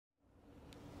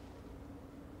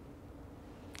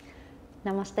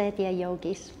Namaste, dear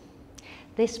yogis.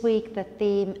 This week the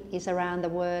theme is around the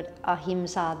word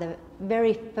Ahimsa, the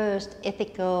very first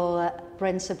ethical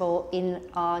principle in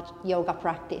our yoga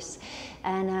practice.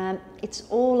 And it's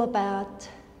all about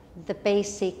the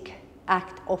basic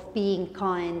act of being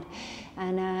kind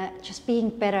and just being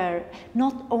better,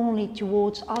 not only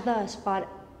towards others, but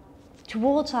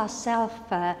towards ourselves.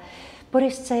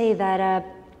 Buddhists say that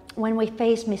when we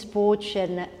face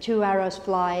misfortune, two arrows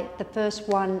fly. The first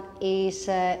one is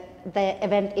the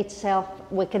event itself.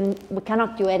 We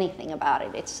cannot do anything about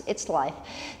it. It's life.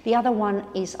 The other one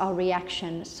is our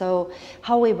reaction. So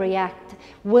how we react.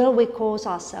 Will we cause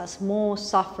ourselves more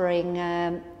suffering?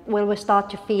 Will we start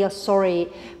to feel sorry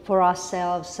for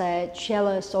ourselves,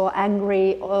 jealous or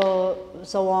angry or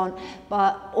so on?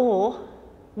 Or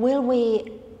will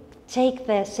we take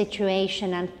the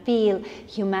situation and feel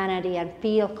humanity and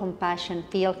feel compassion,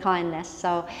 feel kindness?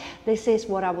 So this is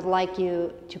what I would like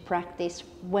you to practice.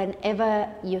 Whenever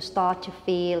you start to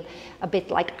feel a bit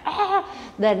like,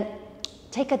 then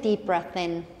take a deep breath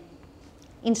in.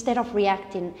 Instead of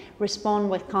reacting, respond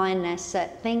with kindness.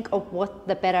 Think of what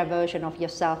the better version of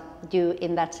yourself do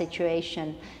in that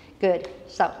situation. Good.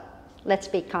 So let's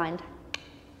be kind.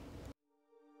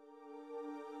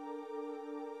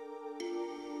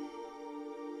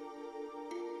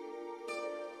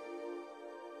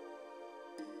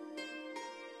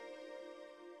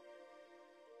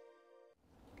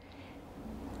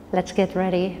 Let's get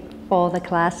ready for the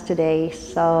class today.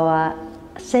 So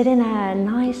sit in a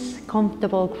nice,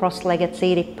 comfortable, cross-legged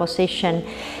seated position.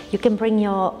 You can bring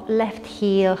your left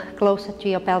heel closer to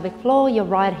your pelvic floor, your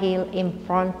right heel in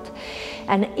front.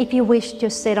 And if you wish to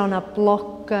sit on a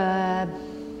block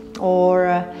or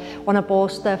on a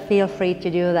bolster, feel free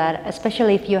to do that,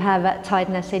 especially if you have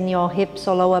tightness in your hips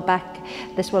or lower back.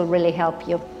 This will really help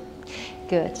you.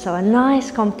 Good. So a nice,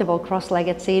 comfortable,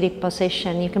 cross-legged seated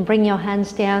position. You can bring your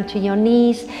hands down to your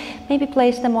knees, maybe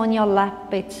place them on your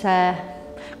lap. It's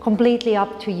completely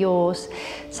up to yours.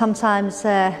 Sometimes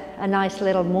a nice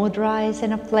little mudra is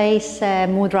in a place,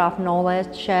 mudra of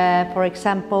knowledge, for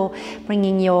example,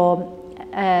 bringing your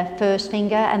first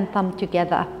finger and thumb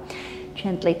together,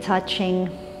 gently touching.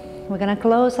 We're going to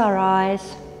close our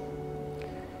eyes.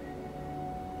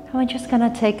 And we're just going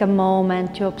to take a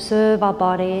moment to observe our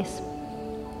bodies.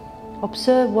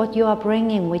 Observe what you are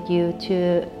bringing with you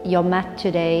to your mat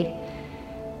today.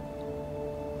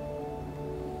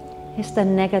 Is there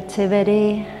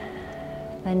negativity?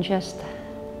 Then just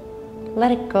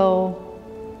let it go.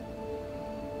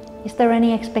 Is there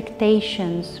any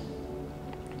expectations?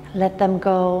 Let them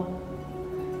go.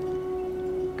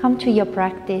 Come to your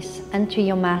practice and to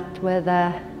your mat with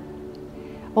an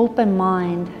open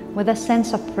mind, with a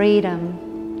sense of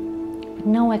freedom, with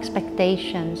no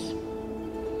expectations.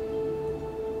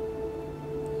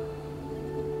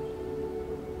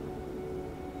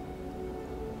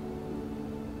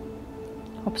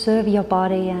 Observe your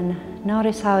body and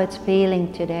notice how it's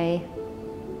feeling today.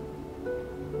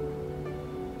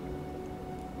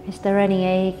 Is there any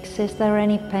aches? Is there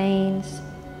any pains?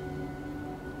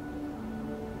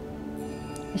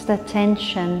 Is there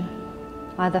tension,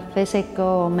 either physical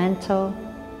or mental?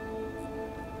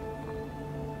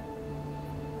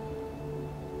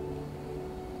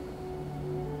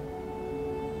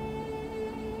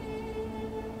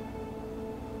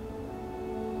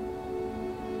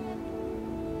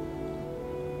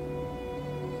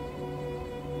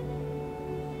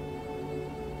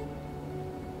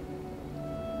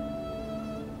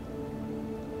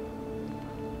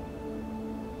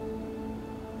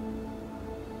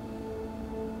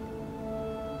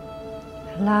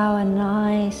 Allow a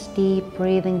nice deep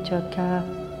breathing to occur.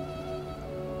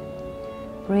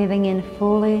 Breathing in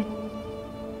fully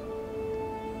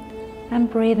and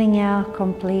breathing out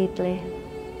completely.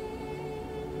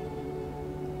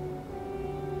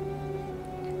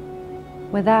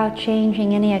 Without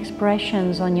changing any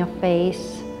expressions on your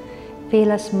face,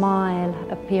 feel a smile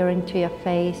appearing to your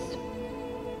face.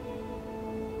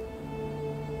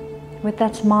 With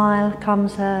that smile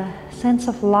comes a sense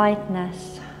of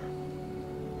lightness,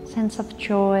 sense of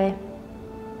joy.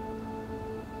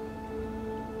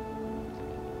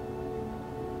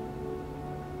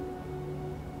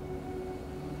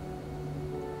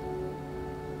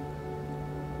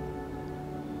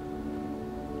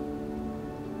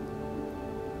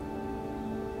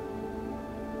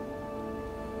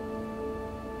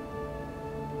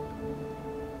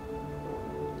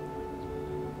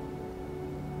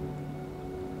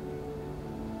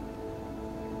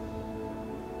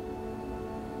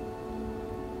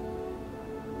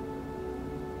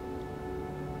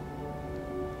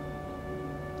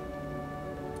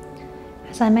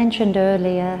 As I mentioned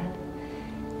earlier,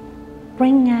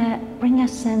 bring a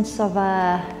sense of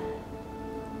a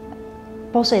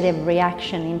positive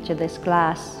reaction into this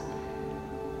class.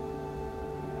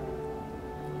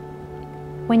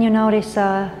 When you notice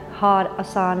a hard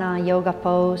asana, yoga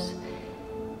pose,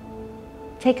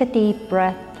 take a deep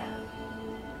breath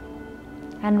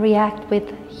and react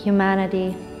with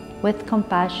humanity, with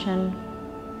compassion,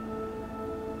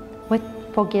 with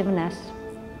forgiveness.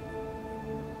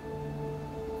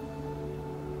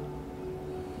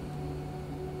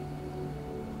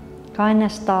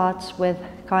 Kindness starts with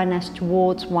kindness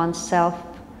towards oneself.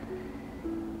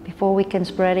 Before we can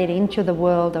spread it into the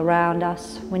world around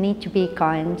us, we need to be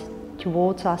kind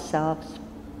towards ourselves.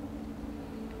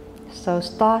 So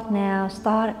start now,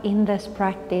 start in this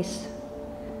practice.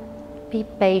 Be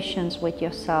patient with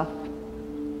yourself.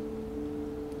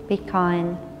 Be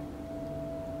kind.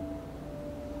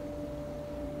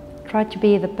 Try to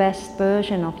be the best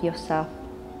version of yourself.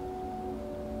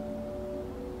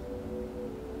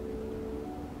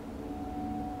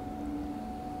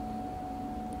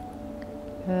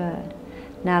 Good.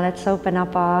 Now let's open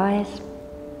up our eyes.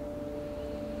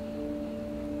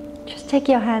 Just take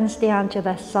your hands down to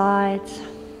the sides.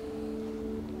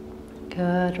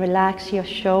 Good. Relax your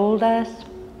shoulders.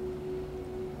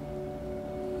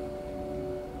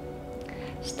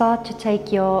 Start to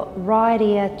take your right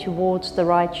ear towards the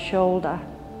right shoulder.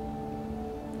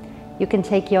 You can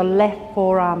take your left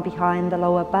forearm behind the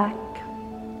lower back.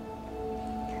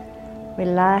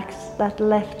 Relax that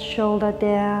left shoulder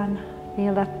down.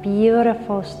 Feel that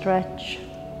beautiful stretch.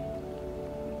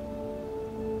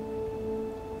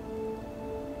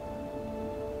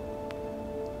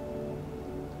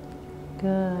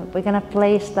 Good. We're going to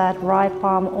place that right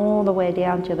palm all the way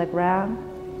down to the ground.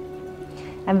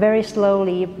 And very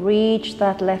slowly reach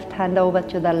that left hand over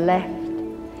to the left.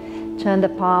 Turn the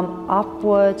palm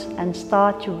upwards and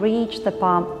start to reach the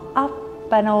palm up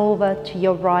and over to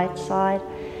your right side.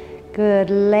 Good.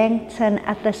 Lengthen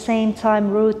at the same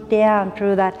time, root down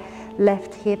through that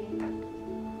left hip.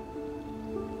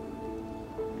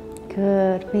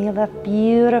 Good. Feel that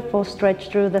beautiful stretch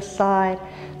through the side.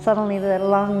 Suddenly the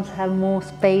lungs have more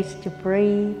space to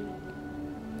breathe.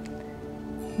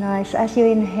 Nice. As you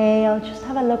inhale, just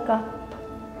have a look up.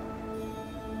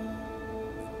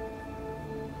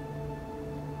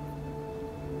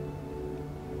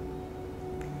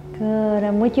 Good.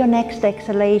 And with your next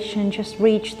exhalation, just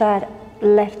reach that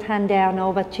left hand down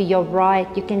over to your right.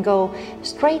 You can go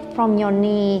straight from your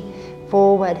knee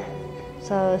forward.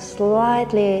 So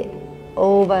slightly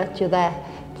over to the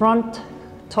front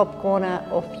top corner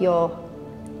of your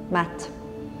mat.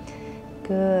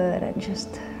 Good. And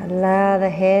just allow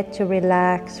the head to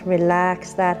relax.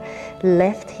 Relax that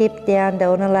left hip down.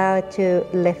 Don't allow it to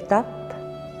lift up.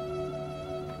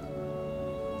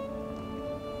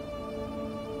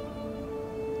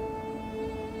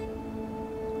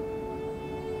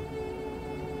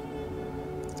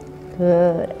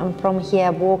 Good. And from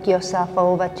here, walk yourself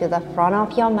over to the front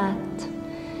of your mat.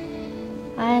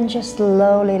 And just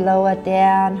slowly lower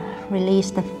down.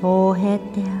 Release the forehead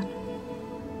down.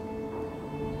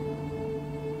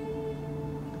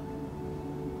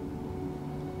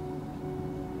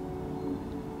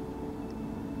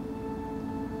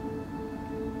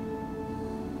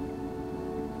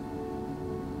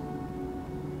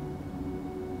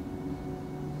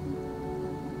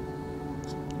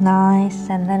 Nice,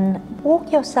 and then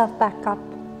walk yourself back up.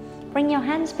 Bring your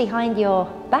hands behind your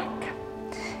back.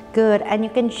 Good, and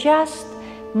you can just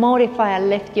modify and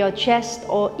lift your chest,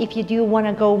 or if you do want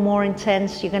to go more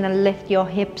intense, you're going to lift your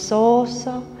hips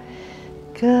also.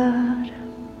 Good.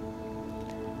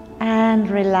 And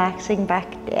relaxing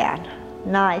back down.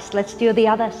 Nice, let's do the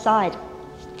other side.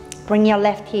 Bring your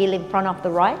left heel in front of the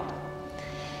right.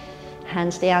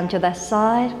 Hands down to the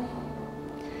side.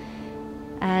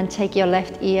 And take your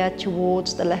left ear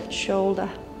towards the left shoulder.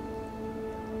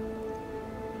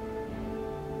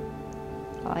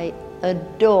 I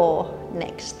adore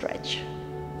neck stretch.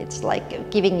 It's like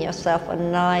giving yourself a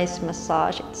nice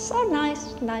massage. It's so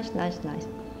nice, nice, nice, nice.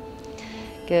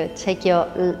 Good. Take your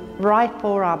right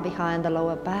forearm behind the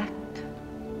lower back.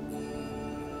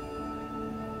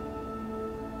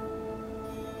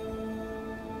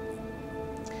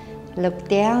 Look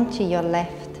down to your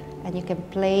left. And you can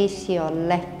place your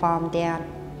left palm down.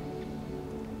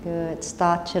 Good.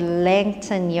 Start to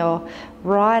lengthen your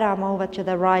right arm over to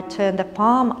the right. Turn the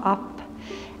palm up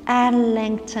and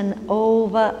lengthen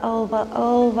over, over,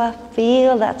 over.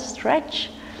 Feel that stretch.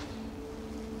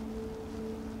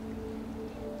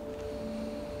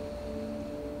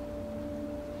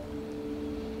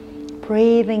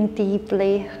 Breathing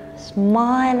deeply,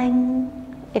 smiling.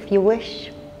 if you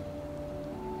wish.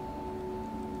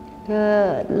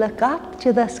 Good. Look up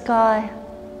to the sky.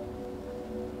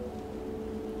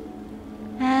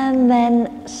 And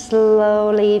then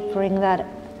slowly bring that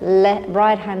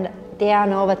right hand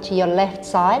down over to your left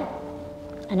side.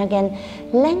 And again,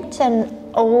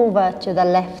 lengthen over to the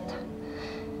left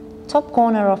top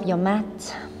corner of your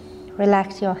mat.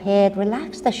 Relax your head,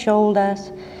 relax the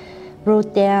shoulders,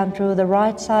 root down through the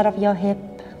right side of your hip.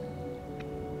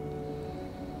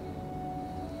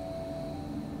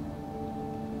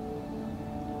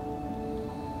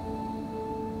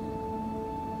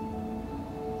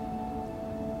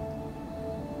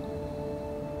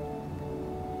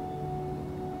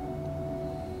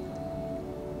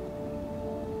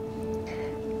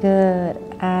 Good,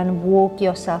 and walk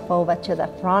yourself over to the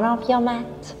front of your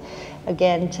mat.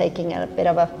 Again, taking a bit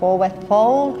of a forward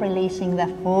fold, releasing the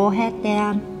forehead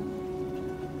down.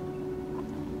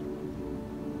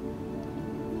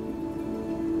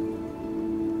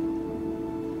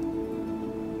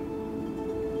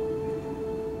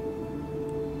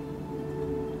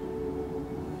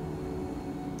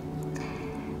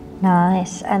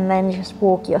 Nice, and then just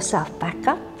walk yourself back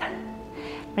up.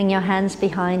 Bring your hands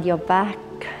behind your back.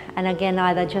 And again,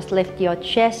 either just lift your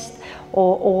chest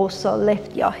or also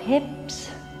lift your hips.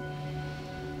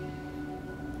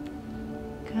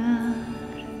 Good.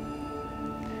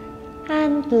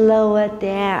 And lower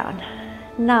down.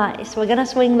 Nice. We're gonna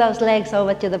swing those legs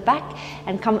over to the back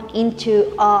and come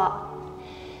into our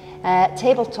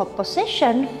tabletop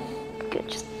position. Good,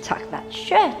 just tuck that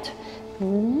shirt.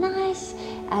 Nice.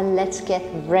 And let's get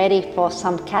ready for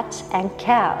some cats and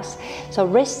cows. So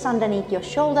wrists underneath your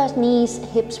shoulders, knees,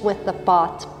 hips width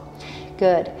apart.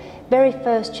 Good. Very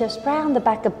first, just round the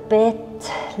back a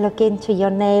bit. Look into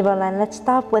your navel, and let's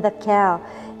start with a cow.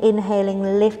 Inhaling,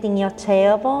 lifting your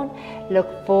tailbone.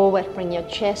 Look forward, bring your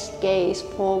chest gaze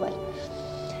forward.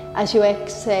 As you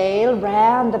exhale,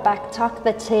 round the back, tuck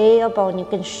the tailbone. You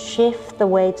can shift the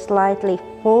weight slightly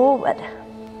forward.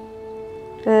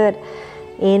 Good.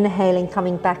 Inhaling,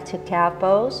 coming back to cow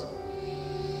pose.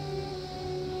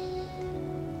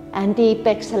 And deep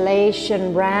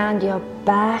exhalation, round your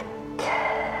back.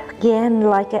 Again,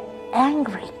 like an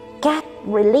angry cat,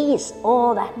 release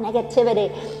all that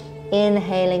negativity.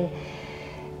 Inhaling,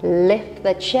 lift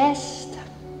the chest.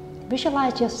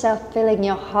 Visualize yourself filling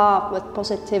your heart with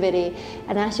positivity.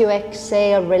 And as you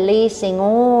exhale, releasing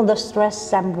all the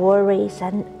stress and worries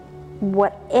and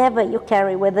whatever you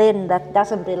carry within that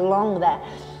doesn't belong there.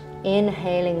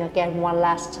 Inhaling again one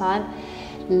last time.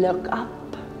 Look up.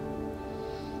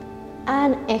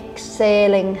 And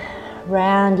exhaling,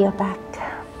 round your back.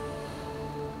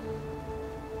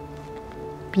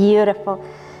 Beautiful.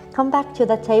 Come back to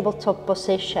the tabletop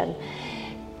position.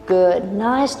 Good.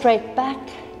 Nice straight back.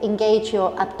 Engage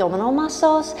your abdominal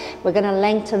muscles. We're going to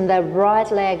lengthen the right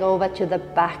leg over to the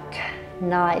back.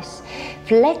 Nice.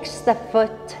 Flex the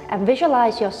foot and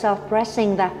visualize yourself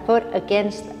pressing that foot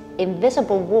against the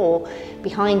invisible wall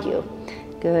behind you.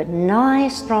 Good.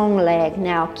 Nice strong leg.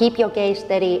 Now keep your gaze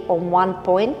steady on one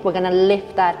point. We're going to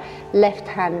lift that left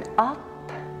hand up.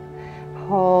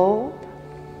 Hold.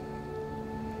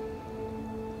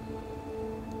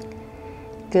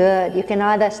 Good. You can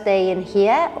either stay in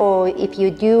here, or if you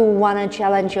do want to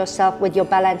challenge yourself with your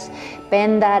balance,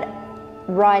 bend that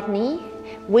right knee.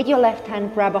 With your left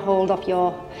hand, grab a hold of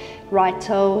your right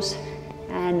toes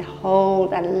and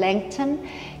hold and lengthen.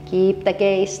 Keep the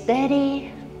gaze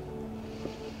steady.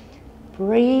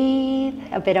 Breathe.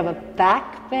 A bit of a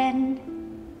back bend.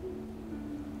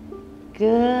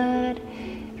 Good.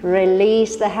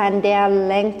 Release the hand down,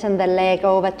 lengthen the leg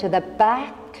over to the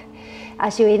back.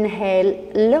 As you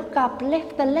inhale, look up,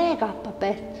 lift the leg up a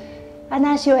bit. And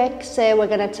as you exhale, we're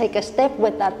going to take a step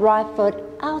with that right foot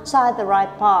outside the right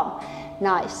palm.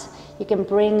 Nice. You can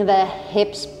bring the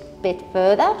hips a bit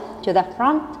further to the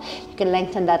front. You can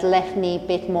lengthen that left knee a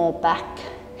bit more back.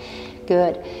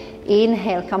 Good.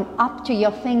 Inhale, come up to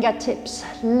your fingertips.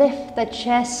 Lift the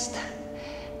chest.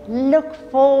 Look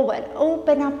forward.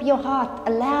 Open up your heart.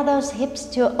 Allow those hips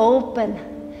to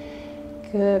open.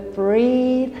 Good.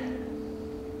 Breathe.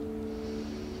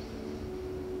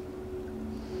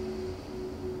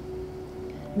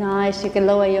 Nice. You can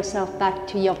lower yourself back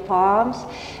to your palms,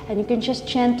 and you can just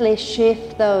gently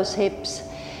shift those hips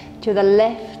to the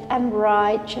left and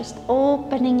right, just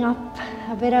opening up.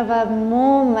 A bit of a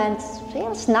movement.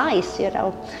 Feels nice, you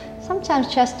know, sometimes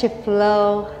just to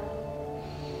flow.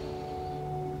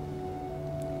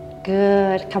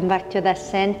 Good. Come back to the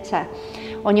center.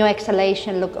 On your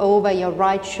exhalation, look over your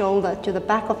right shoulder to the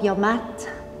back of your mat.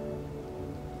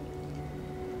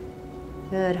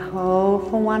 Good. Hold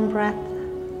for one breath.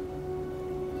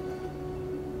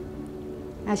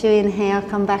 As you inhale,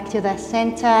 come back to the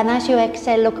center, and as you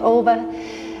exhale, look over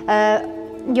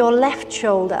your left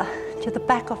shoulder to the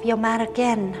back of your mat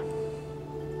again.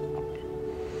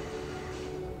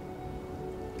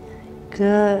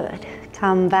 Good.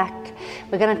 Come back.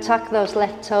 We're going to tuck those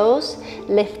left toes,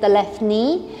 lift the left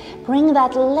knee, bring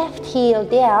that left heel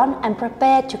down and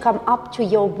prepare to come up to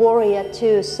your warrior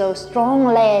two. So strong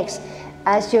legs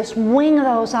as you swing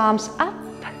those arms up.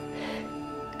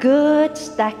 Good.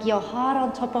 Stack your heart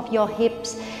on top of your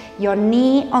hips, your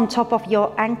knee on top of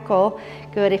your ankle.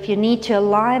 Good. If you need to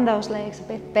align those legs a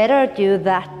bit better, do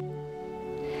that.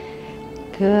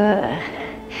 Good.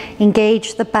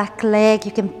 Engage the back leg.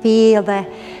 You can feel the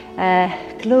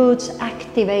glutes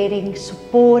activating,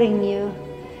 supporting you.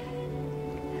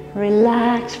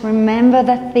 Relax. Remember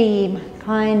the theme,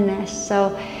 kindness.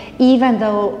 So even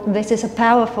though this is a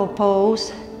powerful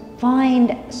pose,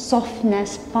 find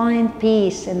softness, find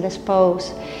peace in this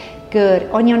pose. Good.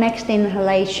 On your next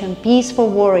inhalation, peaceful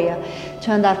warrior.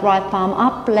 Turn that right palm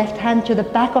up, left hand to the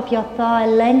back of your thigh,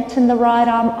 lengthen the right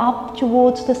arm up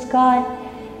towards the sky.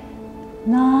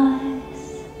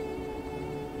 Nice.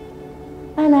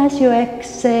 And as you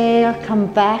exhale,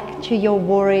 come back to your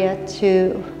warrior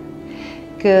two.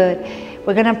 Good.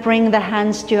 We're going to bring the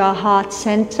hands to our heart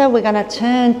center. We're going to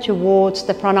turn towards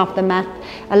the front of the mat.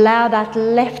 Allow that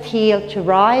left heel to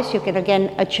rise. You can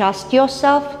again adjust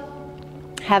yourself.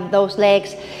 Have those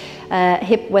legs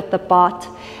hip width apart.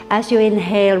 As you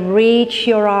inhale, reach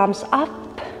your arms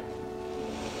up.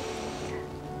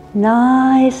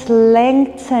 Nice.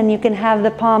 Lengthen. You can have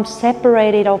the palms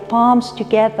separated or palms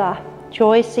together.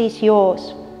 Choice is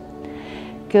yours.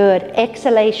 Good.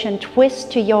 Exhalation,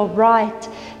 twist to your right.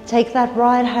 Take that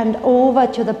right hand over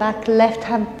to the back, left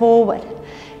hand forward.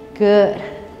 Good.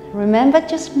 Remember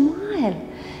to smile.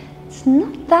 It's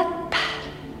not that bad.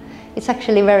 It's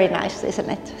actually very nice, isn't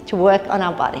it, to work on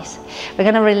our bodies. We're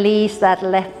going to release that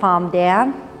left palm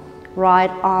down,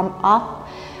 right arm up.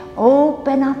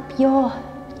 Open up your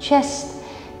chest.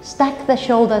 Stack the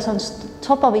shoulders on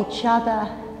top of each other.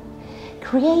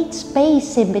 Create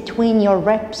space in between your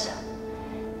reps.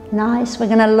 Nice. We're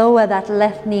going to lower that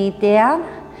left knee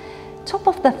down. Top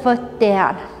of the foot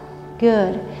down.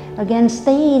 Good. Again,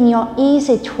 stay in your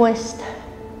easy twist.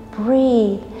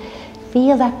 Breathe.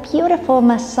 Feel that beautiful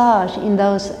massage in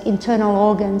those internal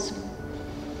organs.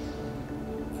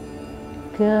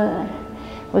 Good.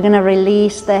 We're going to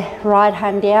release the right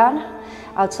hand down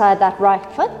outside that right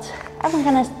foot. And we're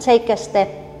going to take a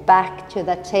step back to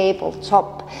the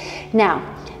tabletop. Now,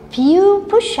 few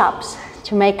push-ups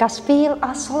to make us feel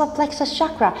our solar plexus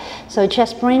chakra. So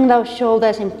just bring those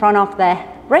shoulders in front of the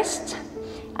wrist.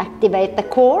 Activate the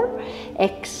core.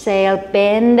 Exhale,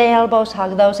 bend the elbows,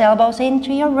 hug those elbows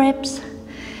into your ribs.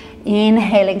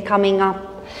 Inhaling, coming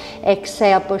up.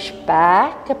 Exhale, push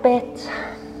back a bit.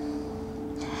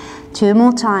 2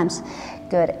 more times.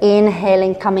 Good.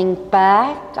 Inhaling, coming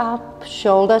back up.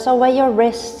 Shoulders over your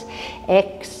wrists.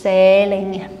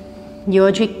 Exhaling,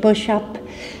 yogic push-up.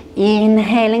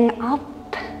 Inhaling up.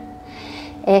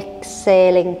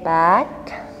 Exhaling back.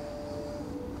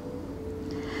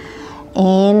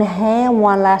 Inhale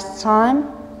one last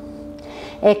time.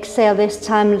 Exhale this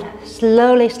time.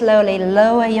 Slowly, slowly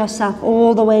lower yourself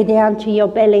all the way down to your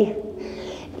belly.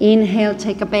 Inhale,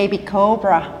 take a baby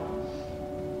cobra.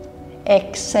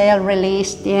 Exhale,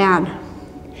 release down.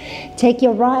 Take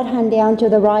your right hand down to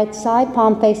the right side,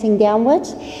 palm facing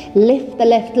downwards. Lift the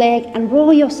left leg and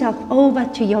roll yourself over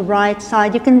to your right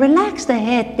side. You can relax the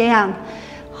head down.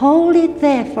 Hold it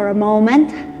there for a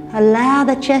moment. Allow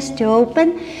the chest to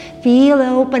open. Feel the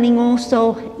opening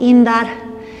also in that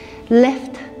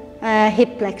left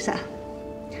hip flexor.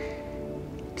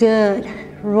 Good.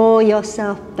 Roll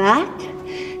yourself back.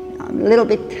 I'm a little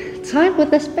bit tight with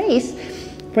the space.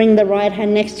 Bring the right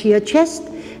hand next to your chest.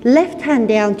 Left hand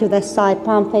down to the side,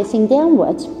 palm facing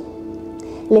downwards.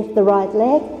 Lift the right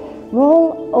leg.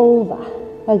 Roll over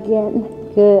again.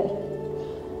 Good.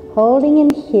 Holding in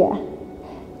here.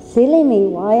 Silly me,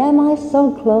 why am I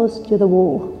so close to the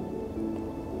wall?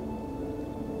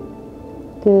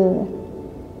 Good.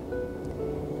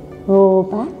 Roll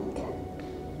back.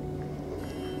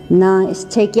 Nice.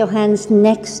 Take your hands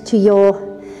next to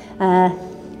your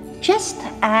chest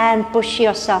and push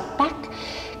yourself back,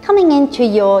 coming into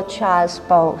your child's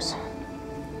pose.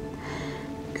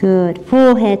 Good.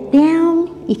 Forehead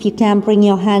down. If you can, bring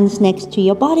your hands next to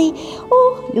your body,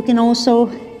 or you can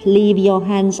also leave your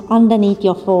hands underneath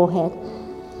your forehead.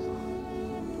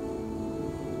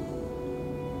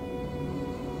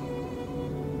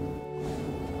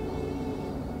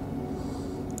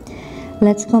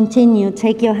 Let's continue.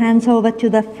 Take your hands over to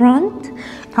the front.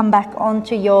 Come back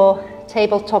onto your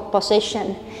tabletop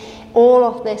position. All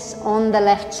of this on the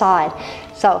left side.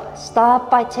 So start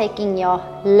by taking your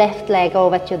left leg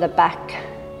over to the back.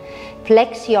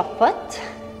 Flex your foot.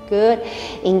 Good.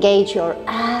 Engage your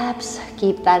abs.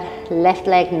 Keep that left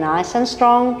leg nice and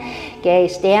strong.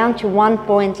 Gaze down to one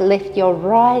point. Lift your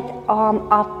right arm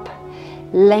up.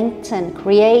 Lengthen.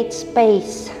 Create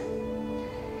space.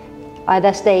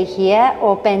 Either stay here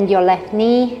or bend your left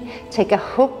knee. Take a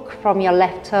hook from your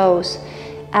left toes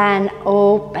and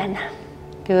open.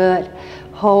 Good.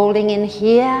 Holding in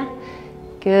here.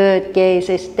 Good. Gaze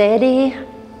is steady.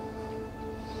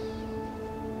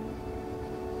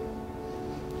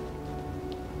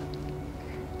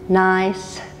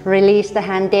 Nice. Release the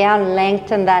hand down.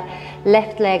 Lengthen that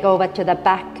left leg over to the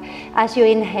back. As you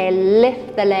inhale,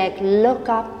 lift the leg. Look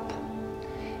up.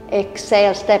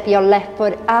 Exhale. Step your left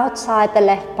foot outside the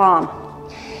left palm.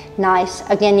 Nice.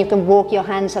 Again, you can walk your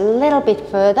hands a little bit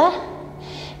further.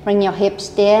 Bring your hips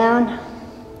down.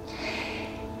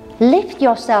 Lift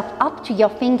yourself up to your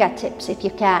fingertips if you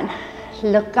can.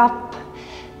 Look up,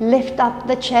 lift up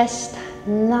the chest.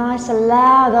 Nice,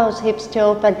 allow those hips to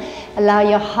open. Allow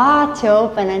your heart to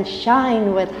open and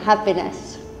shine with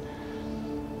happiness.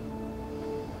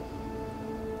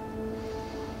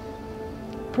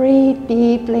 Breathe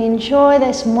deeply, enjoy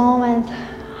this moment.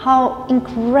 How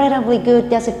incredibly good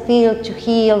does it feel to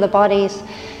heal the bodies,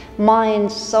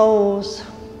 minds, souls,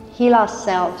 heal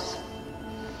ourselves.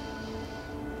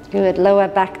 Good, lower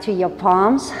back to your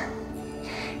palms.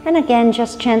 And again,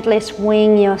 just gently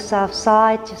swing yourself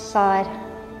side to side,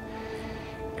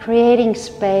 creating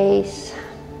space.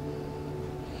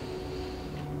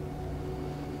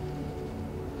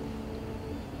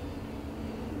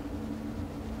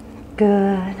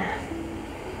 Good.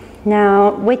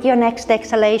 Now, with your next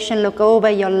exhalation, look over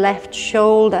your left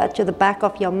shoulder to the back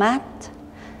of your mat.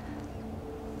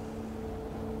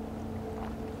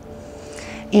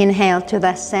 Inhale to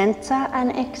the center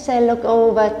and exhale, look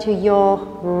over to your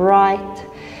right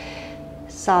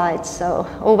side, so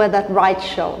over that right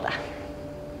shoulder.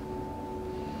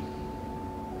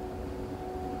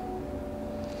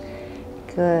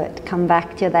 Good, come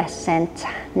back to the center.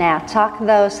 Now tuck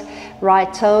those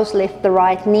right toes, lift the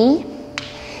right knee,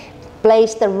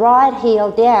 place the right heel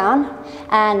down,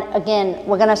 and again,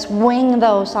 we're gonna swing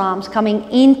those arms coming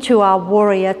into our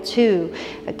warrior two.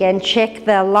 Again, check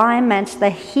the alignments. The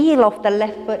heel of the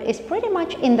left foot is pretty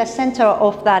much in the center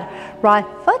of that right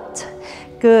foot.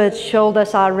 Good,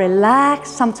 shoulders are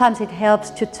relaxed. Sometimes it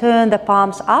helps to turn the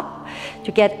palms up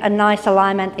to get a nice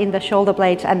alignment in the shoulder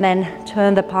blades and then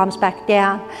turn the palms back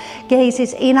down. Gaze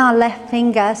is in our left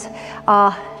fingers.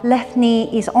 Our left knee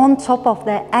is on top of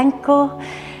the ankle.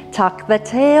 Tuck the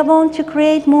tailbone to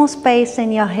create more space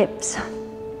in your hips.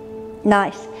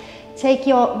 Nice. Take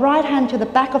your right hand to the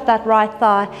back of that right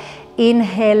thigh.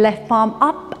 Inhale, left palm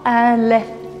up and left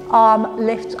arm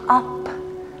lifts up.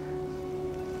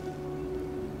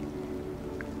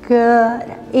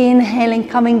 Good. Inhaling,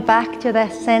 coming back to the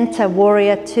center,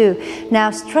 warrior two.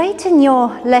 Now straighten your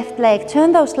left leg.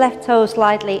 Turn those left toes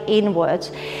slightly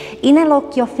inwards.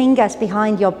 Interlock your fingers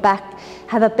behind your back.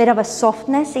 Have a bit of a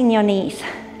softness in your knees.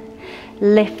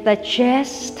 Lift the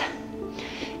chest.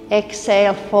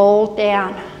 Exhale, fold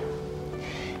down.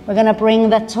 We're going to bring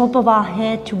the top of our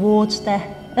head towards the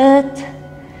earth.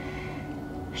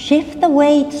 Shift the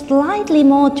weight slightly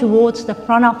more towards the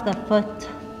front of the foot.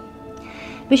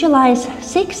 Visualize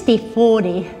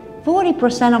 60-40.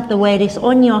 40% of the weight is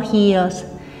on your heels.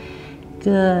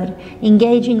 Good.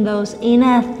 Engaging those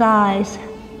inner thighs.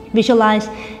 Visualize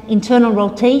internal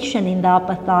rotation in the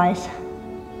upper thighs.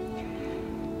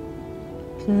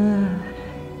 Good.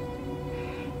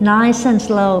 Nice and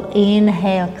slow.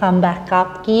 Inhale, come back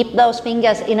up. Keep those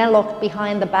fingers interlocked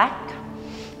behind the back.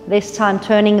 This time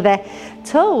turning the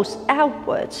toes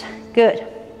outwards. Good.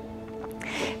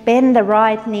 Bend the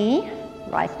right knee.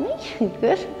 Right knee.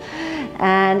 Good.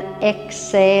 And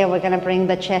exhale. We're going to bring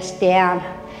the chest down.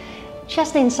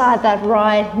 Just inside that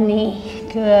right knee.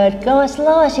 Good. Go as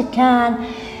low as you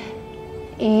can.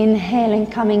 Inhaling,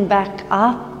 coming back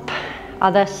up.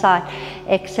 Other side.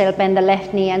 Exhale, bend the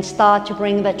left knee and start to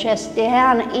bring the chest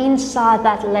down inside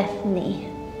that left knee.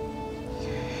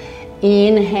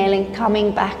 Inhaling,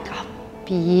 coming back up.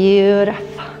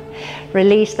 Beautiful.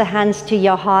 Release the hands to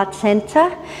your heart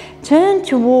center. Turn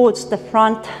towards the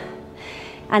front.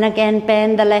 And again,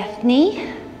 bend the left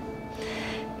knee.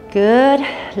 Good.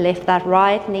 Lift that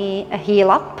right knee,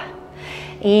 heel up.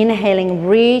 Inhaling,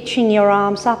 reaching your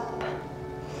arms up.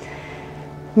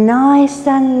 Nice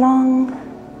and long.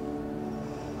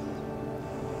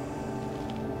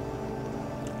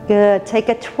 Good. Take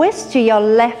a twist to your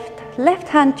left left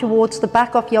hand towards the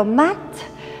back of your mat,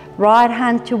 right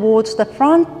hand towards the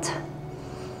front.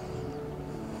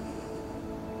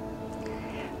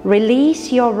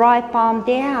 Release your right palm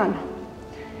down.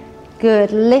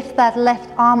 Good, lift that left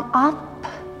arm up.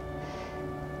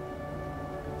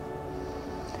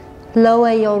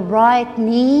 Lower your right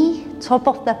knee, top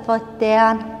of the foot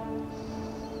down.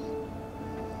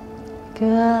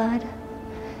 Good.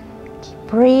 Keep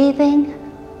breathing.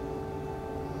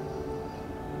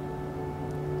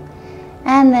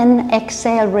 And then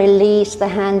exhale, release the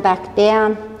hand back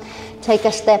down. Take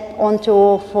a step onto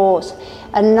all fours.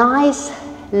 A nice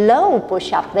low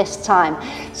push-up this time.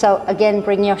 So again,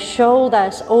 bring your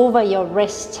shoulders over your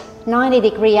wrist,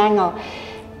 90-degree angle.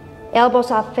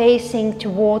 Elbows are facing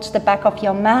towards the back of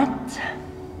your mat.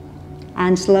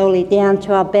 And slowly down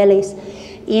to our bellies.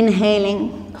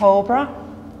 Inhaling, cobra.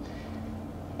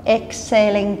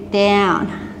 Exhaling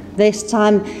down. This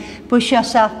time, push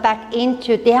yourself back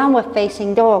into downward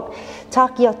facing dog.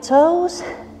 Tuck your toes,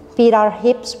 feet are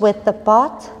hips width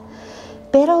apart.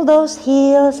 Pedal those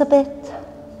heels a bit.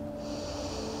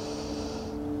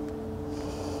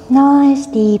 Nice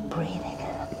deep breathing.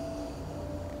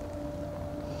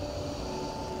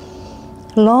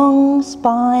 Long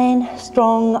spine,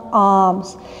 strong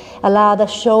arms. Allow the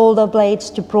shoulder blades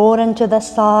to broaden to the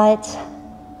sides.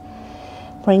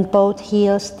 Bring both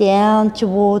heels down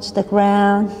towards the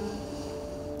ground.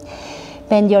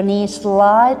 Bend your knees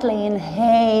slightly,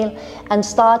 inhale, and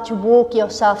start to walk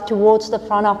yourself towards the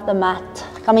front of the mat,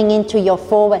 coming into your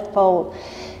forward fold.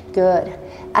 Good.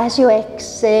 As you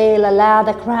exhale, allow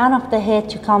the crown of the head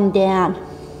to come down.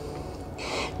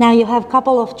 Now you have a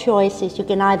couple of choices. You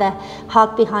can either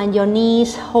hug behind your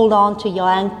knees, hold on to your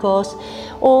ankles,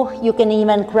 or you can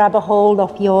even grab a hold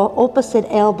of your opposite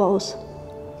elbows.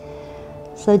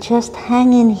 So just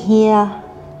hang in here.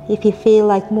 If you feel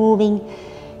like moving,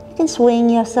 you can swing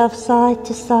yourself side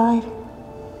to side.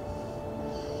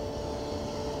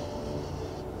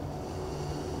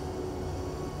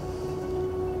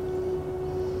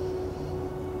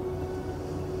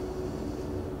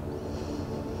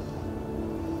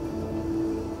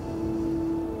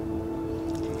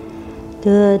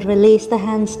 Good, release the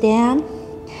hands down.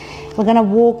 We're gonna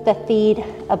walk the feet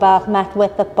above mat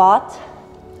width apart.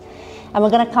 And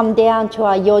we're gonna come down to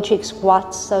our yogic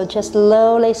squats. So just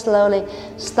slowly, slowly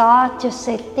start to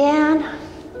sit down.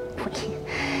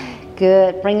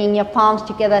 Good, bringing your palms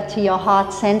together to your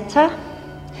heart center.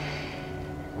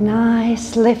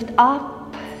 Nice, lift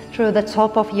up through the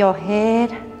top of your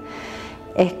head.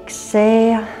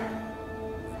 Exhale.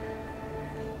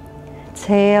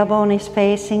 Tailbone is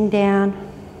facing down.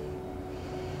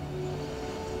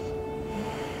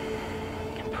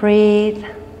 Breathe.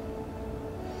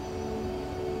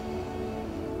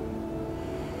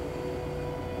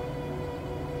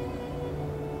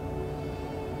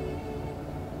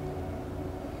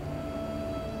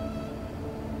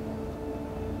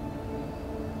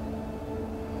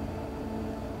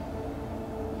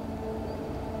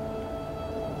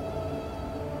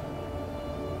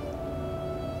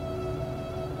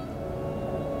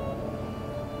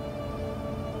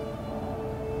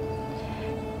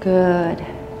 Good.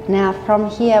 Now from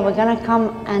here we're gonna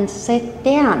come and sit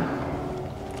down.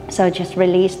 So just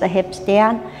release the hips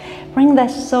down. Bring the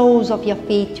soles of your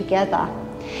feet together.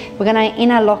 We're gonna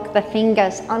interlock the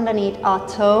fingers underneath our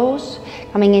toes,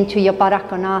 coming into your Baddha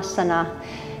Konasana,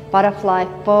 butterfly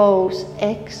pose.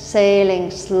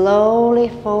 Exhaling, slowly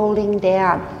folding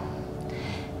down.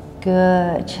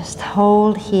 Good, just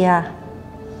hold here.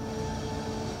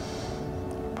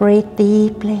 Breathe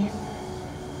deeply.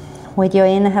 With your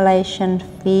inhalation,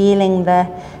 feeling the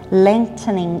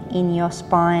lengthening in your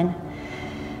spine.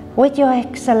 With your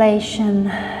exhalation,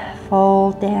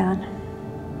 fold down.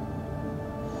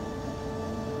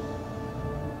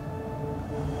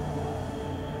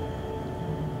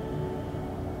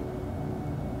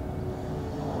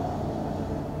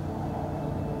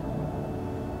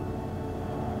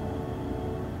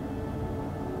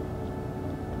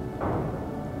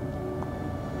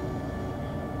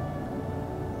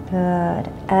 Good.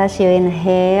 As you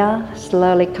inhale,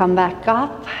 slowly come back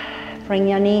up. Bring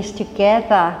your knees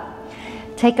together.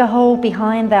 Take a hold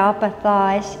behind the upper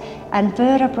thighs and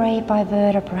vertebrae by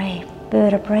vertebrae,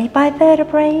 vertebrae by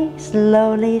vertebrae.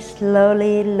 Slowly,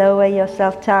 slowly lower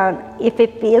yourself down. If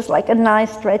it feels like a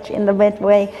nice stretch in the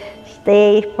midway,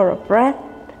 stay for a breath.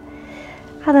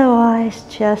 Otherwise,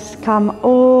 just come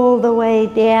all the way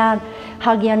down.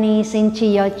 Hug your knees into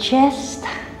your chest.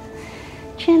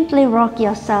 Gently rock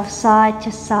yourself side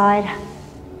to side.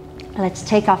 Let's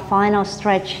take our final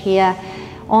stretch here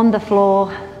on the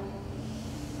floor.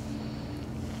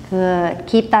 Good.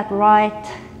 Keep that right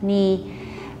knee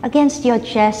against your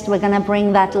chest. We're gonna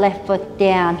bring that left foot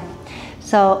down.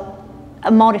 So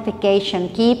a modification,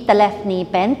 keep the left knee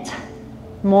bent,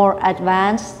 more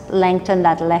advanced, lengthen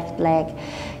that left leg.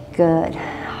 Good.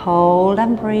 Hold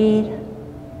and breathe.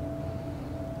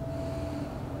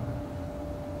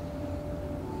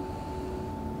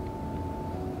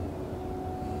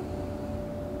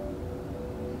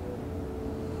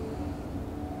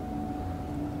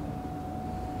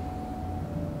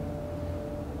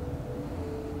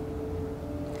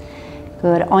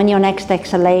 Good. On your next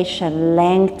exhalation,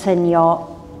 lengthen your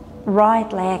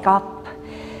right leg up.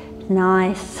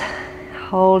 Nice.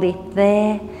 Hold it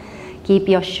there. Keep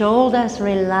your shoulders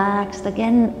relaxed.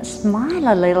 Again,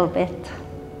 smile a little bit.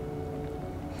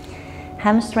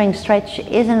 Hamstring stretch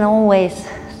isn't always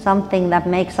something that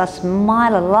makes us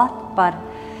smile a lot, but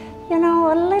you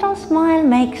know, a little smile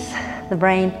makes the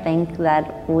brain think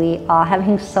that we are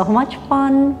having so much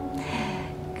fun.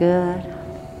 Good.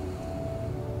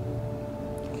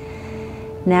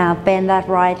 Now bend that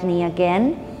right knee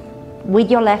again. With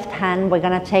your left hand, we're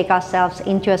going to take ourselves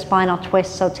into a spinal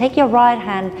twist. So take your right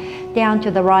hand down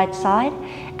to the right side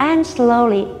and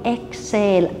slowly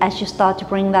exhale as you start to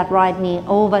bring that right knee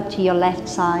over to your left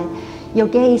side. Your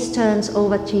gaze turns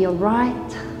over to your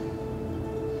right.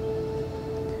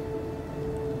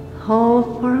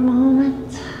 Hold for a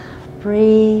moment.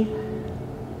 Breathe.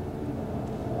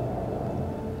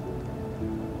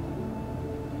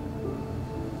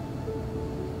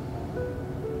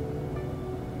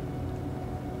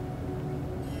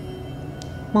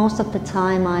 Most of the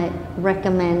time I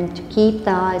recommend to keep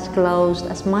the eyes closed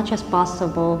as much as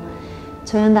possible.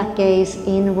 Turn that gaze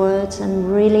inwards and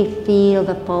really feel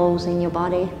the pose in your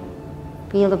body.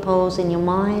 Feel the pose in your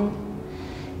mind.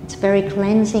 It's a very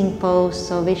cleansing pose,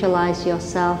 so visualize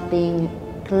yourself being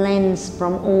cleansed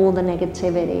from all the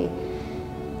negativity,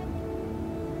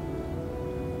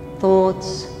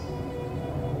 thoughts,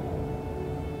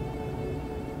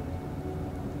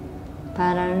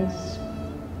 patterns,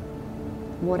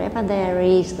 whatever there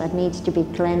is that needs to be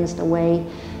cleansed away.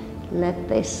 Let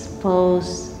this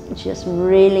pose just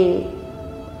really,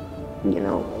 you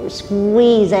know,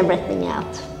 squeeze everything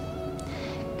out.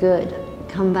 Good.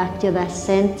 Come back to the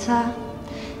center.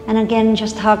 And again,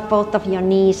 just hug both of your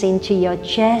knees into your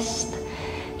chest.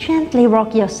 Gently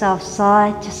rock yourself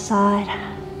side to side.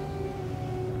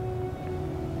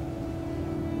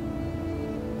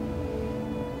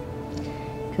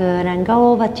 Good, and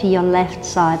go over to your left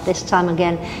side. This time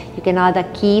again, you can either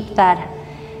keep that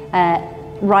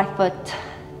right foot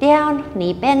down,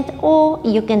 knee bent, or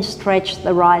you can stretch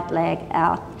the right leg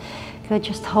out. Good,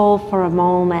 just hold for a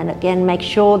moment. Again, make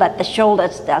sure that the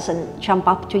shoulders doesn't jump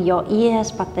up to your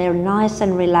ears, but they're nice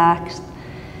and relaxed.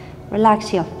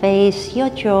 Relax your face, your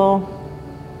jaw.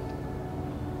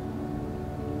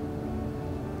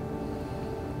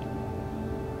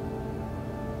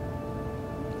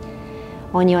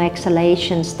 On your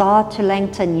exhalation, start to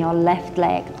lengthen your left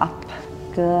leg up.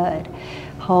 Good.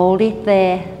 Hold it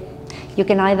there. You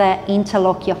can either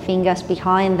interlock your fingers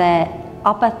behind the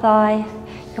upper thigh,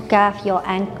 your calf, your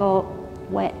ankle,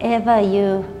 wherever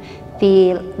you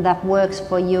feel that works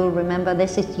for you. Remember,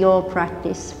 this is your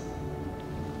practice.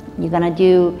 You're gonna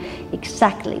do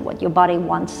exactly what your body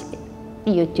wants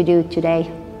you to do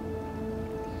today.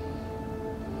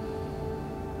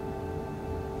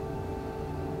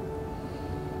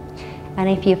 And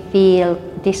if you feel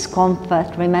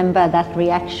discomfort, remember that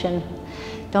reaction.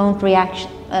 Don't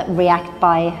react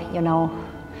by, you know,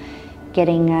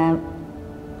 getting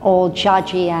all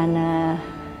judgy and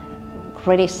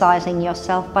criticizing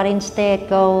yourself, but instead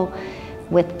go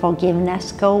with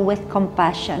forgiveness, go with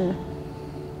compassion,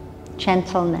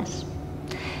 gentleness.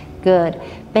 Good.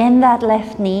 Bend that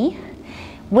left knee.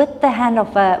 With the hand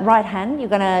of right hand, you're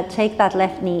gonna take that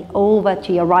left knee over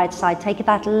to your right side. Take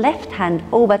that left hand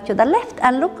over to the left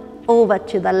and look over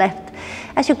to the left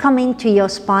as you come into your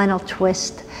spinal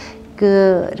twist.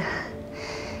 Good.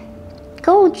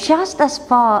 Go just as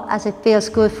far as it feels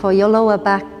good for your lower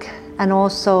back, and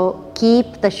also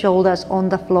keep the shoulders on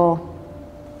the floor.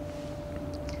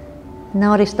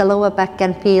 Notice the lower back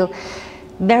can feel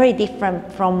very different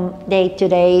from day to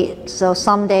day. So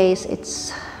some days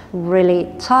it's really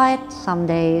tight, some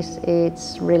days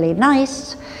it's really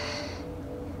nice.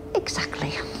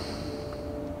 Exactly.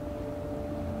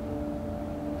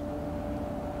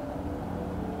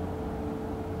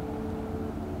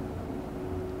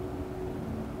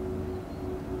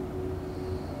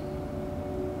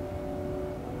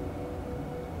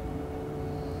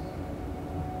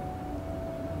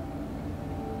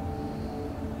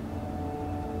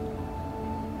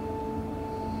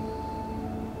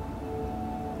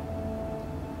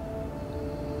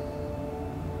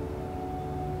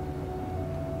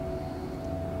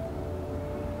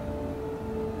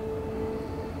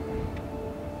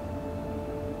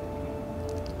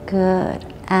 Good.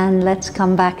 And let's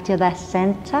come back to the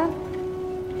center.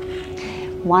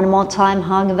 One more time,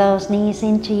 hug those knees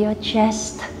into your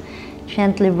chest.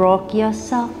 Gently rock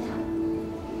yourself.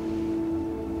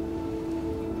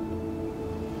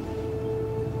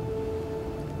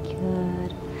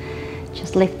 Good.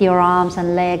 Just lift your arms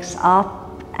and legs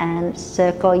up and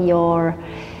circle your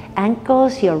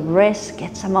ankles, your wrists.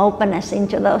 Get some openness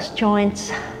into those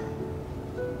joints.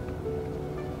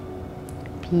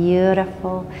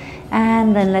 Beautiful.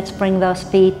 And then let's bring those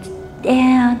feet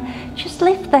down. Just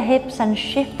lift the hips and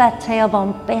shift that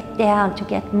tailbone bit down to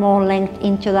get more length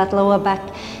into that lower back.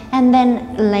 And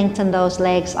then lengthen those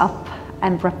legs up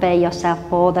and prepare yourself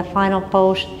for the final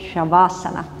pose,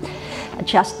 Shavasana.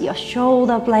 Adjust your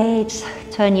shoulder blades.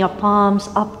 Turn your palms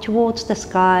up towards the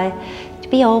sky to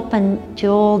be open to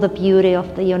all the beauty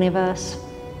of the universe.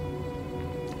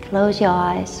 Close your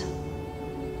eyes.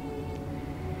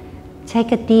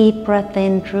 Take a deep breath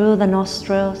in through the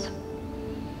nostrils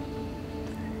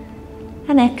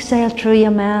and exhale through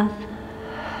your mouth.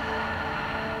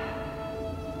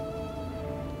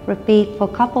 Repeat for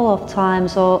a couple of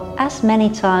times or as many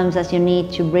times as you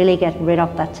need to really get rid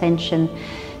of that tension,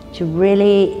 to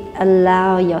really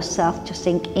allow yourself to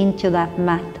sink into that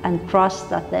mat and trust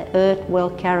that the earth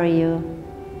will carry you.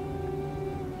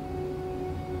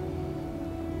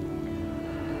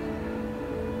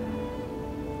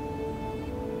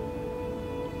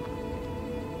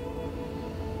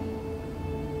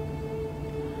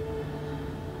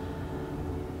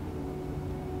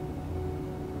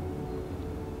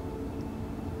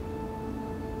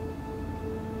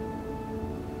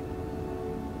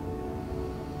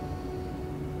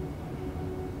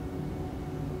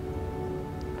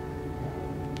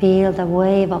 Feel the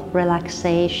wave of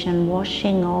relaxation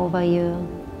washing over you.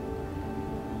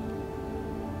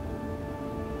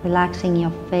 Relaxing your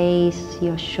face,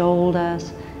 your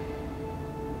shoulders,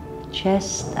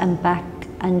 chest and back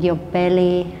and your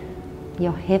belly,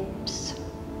 your hips,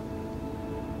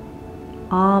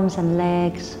 arms and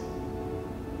legs.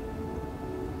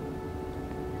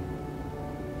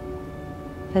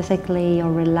 Physically,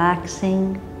 you're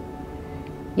relaxing.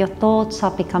 Your thoughts are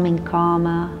becoming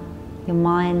calmer. Your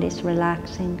mind is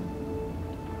relaxing.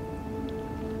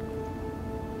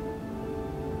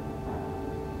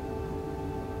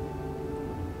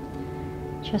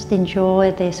 Just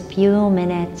enjoy these few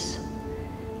minutes.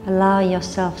 Allow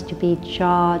yourself to be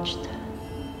charged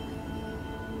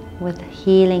with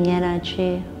healing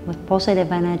energy, with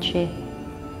positive energy,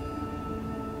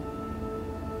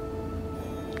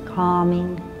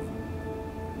 calming.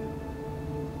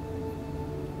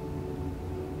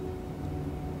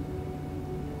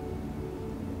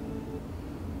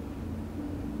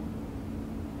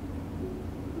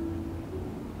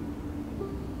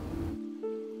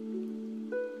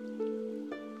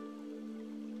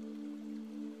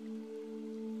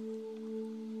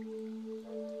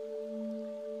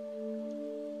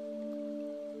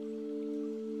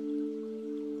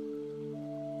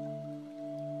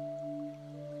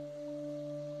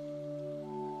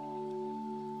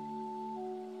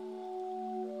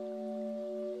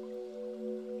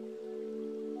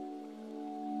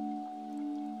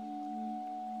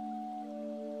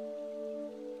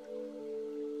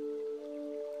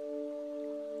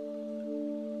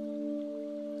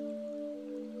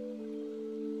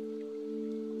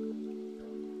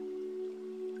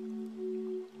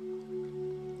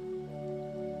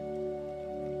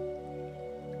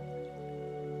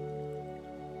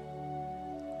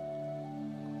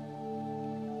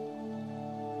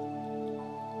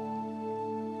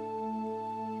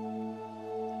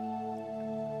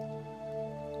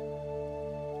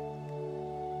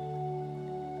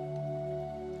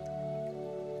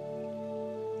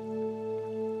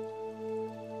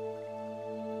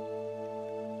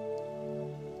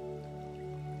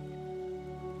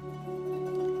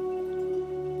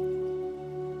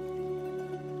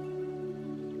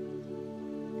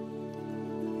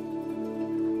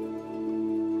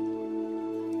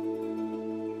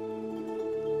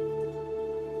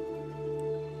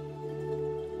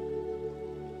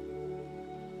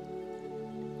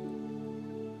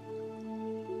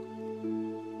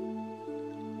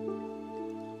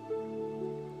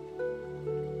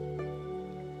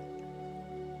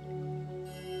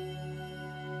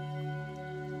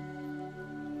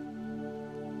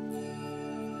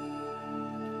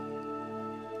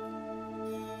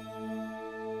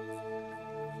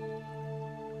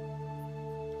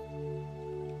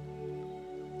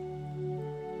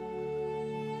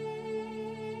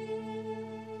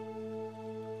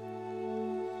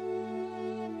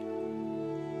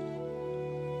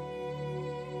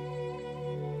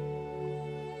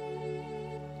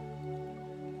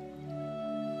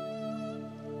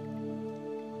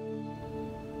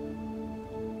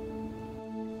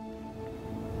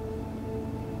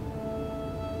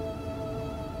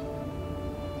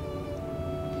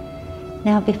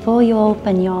 Now, before you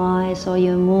open your eyes or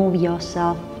you move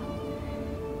yourself,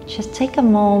 just take a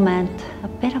moment, a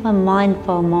bit of a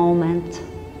mindful moment,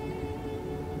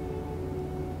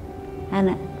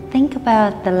 and think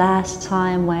about the last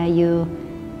time where you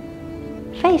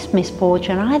faced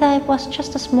misfortune. Either it was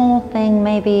just a small thing,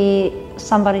 maybe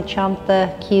somebody jumped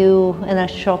the queue in the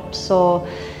shops, or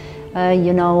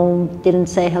didn't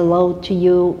say hello to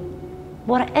you.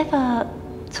 Whatever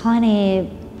tiny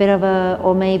bit of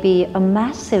or maybe a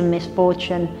massive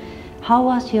misfortune, how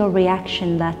was your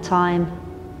reaction that time?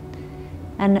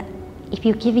 And if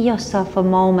you give yourself a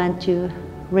moment to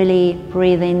really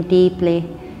breathe in deeply,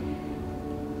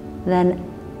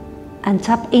 and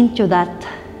tap into that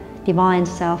divine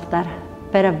self, that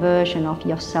better version of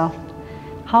yourself,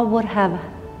 how would have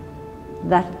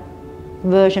that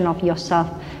version of yourself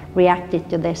reacted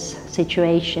to this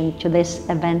situation, to this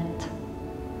event?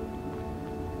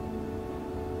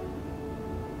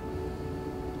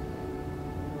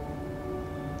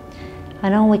 I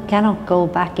know we cannot go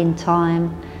back in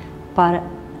time, but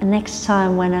next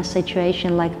time when a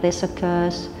situation like this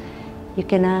occurs, you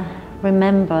can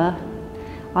remember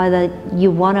either you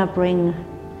want to bring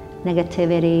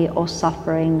negativity or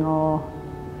suffering or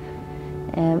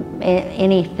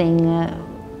anything,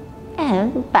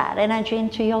 bad energy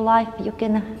into your life. You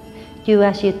can do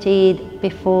as you did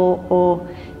before, or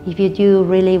if you do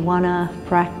really want to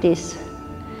practice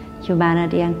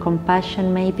humanity and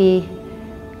compassion, maybe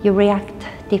you react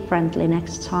differently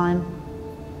next time.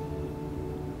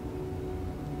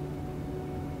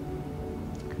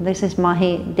 This is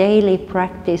my daily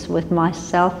practice with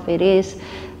myself. It is,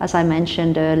 as I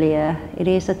mentioned earlier, it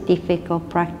is a difficult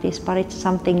practice, but it's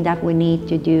something that we need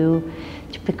to do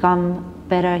to become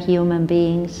better human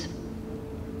beings.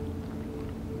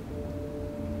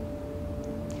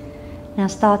 Now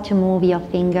start to move your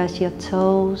fingers, your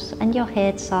toes, and your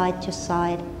head side to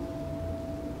side.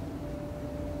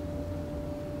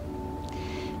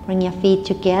 Bring your feet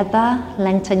together,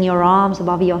 lengthen your arms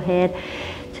above your head.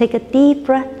 Take a deep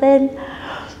breath in,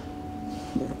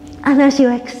 and as you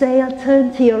exhale,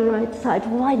 turn to your right side.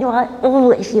 Why do I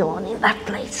always yawn in that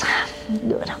place?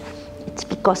 Good. It's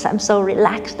because I'm so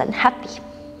relaxed and happy.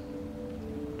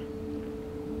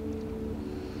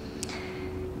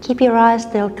 Keep your eyes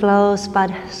still closed, but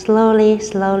slowly,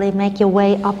 slowly make your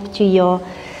way up to your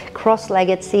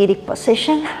cross-legged seated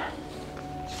position.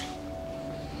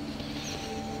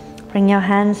 Bring your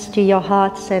hands to your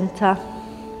heart center.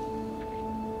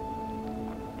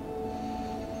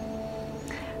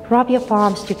 Rub your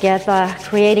palms together,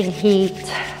 creating heat,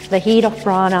 the heat of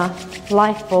prana,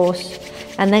 life force,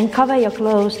 and then cover your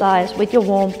closed eyes with your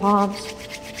warm palms.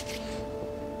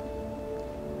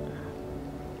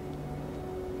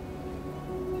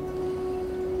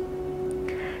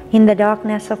 In the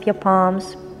darkness of your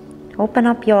palms, open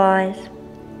up your eyes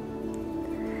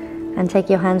and take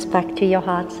your hands back to your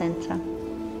heart center.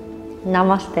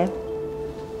 Namaste.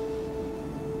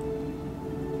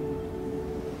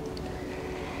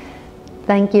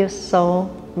 Thank you so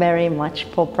very much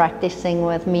for practicing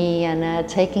with me and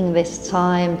taking this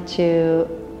time to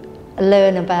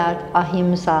learn about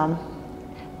Ahimsa,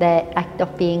 the act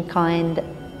of being kind,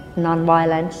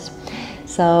 non-violence.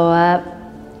 So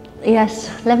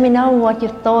yes, let me know what you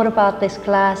thought about this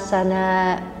class, and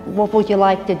what would you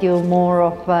like to do more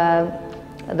of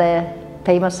the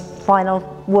famous final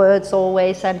words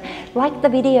always, and like the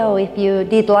video if you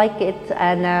did like it.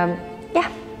 And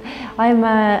yeah,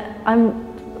 I'm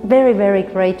very, very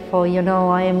grateful.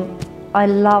 I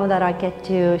love that I get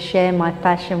to share my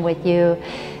passion with you,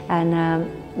 and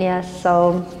yes,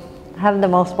 so have the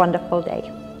most wonderful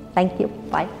day. Thank you.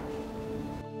 Bye.